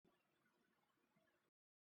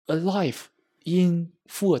a life in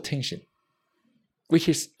full attention, which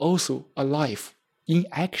is also a life in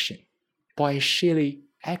action by sheerly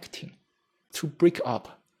acting to break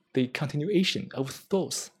up the continuation of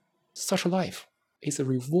thoughts. Such a life is a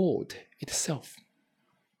reward itself.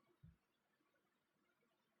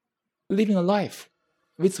 Living a life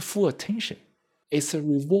with full attention is a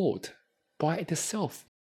reward by itself.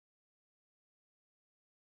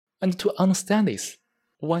 And to understand this,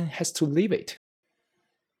 one has to live it.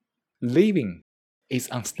 Living is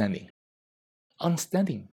understanding.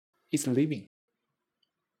 Understanding is living.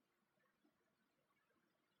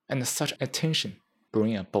 And such attention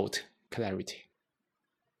brings about clarity.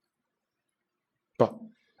 But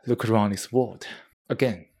look around this world.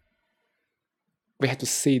 Again, we have to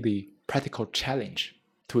see the practical challenge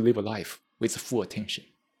to live a life with full attention.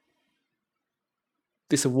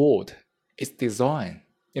 This world is designed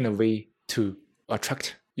in a way to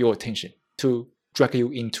attract your attention, to drag you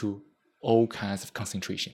into all kinds of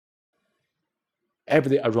concentration.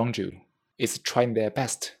 Everybody around you is trying their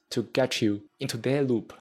best to get you into their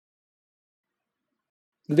loop.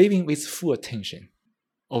 Living with full attention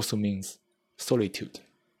also means solitude.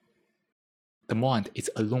 The mind is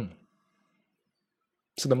alone.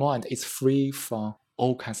 So the mind is free from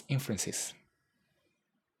all kinds of influences.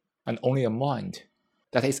 And only a mind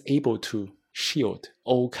that is able to shield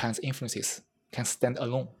all kinds of influences can stand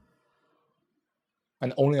alone.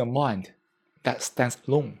 And only a mind that stands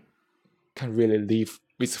alone can really live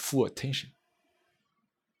with full attention.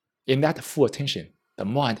 In that full attention, the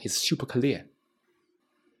mind is super clear.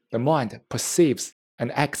 The mind perceives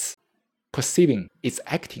and acts. Perceiving is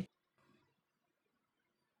acting.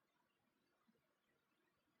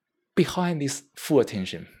 Behind this full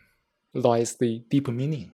attention lies the deeper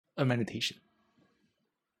meaning of meditation.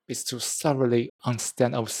 It's to thoroughly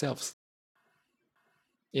understand ourselves.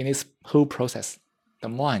 In this whole process, the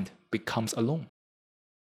mind becomes alone.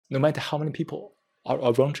 No matter how many people are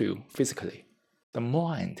around you physically, the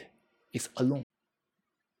mind is alone.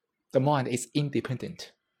 The mind is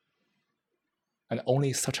independent. And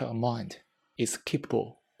only such a mind is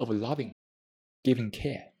capable of loving, giving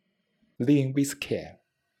care, living with care.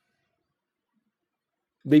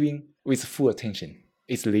 Living with full attention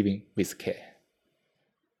is living with care.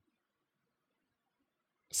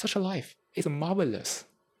 Such a life is marvelous.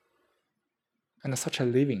 And such a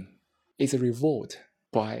living is a reward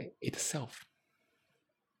by itself.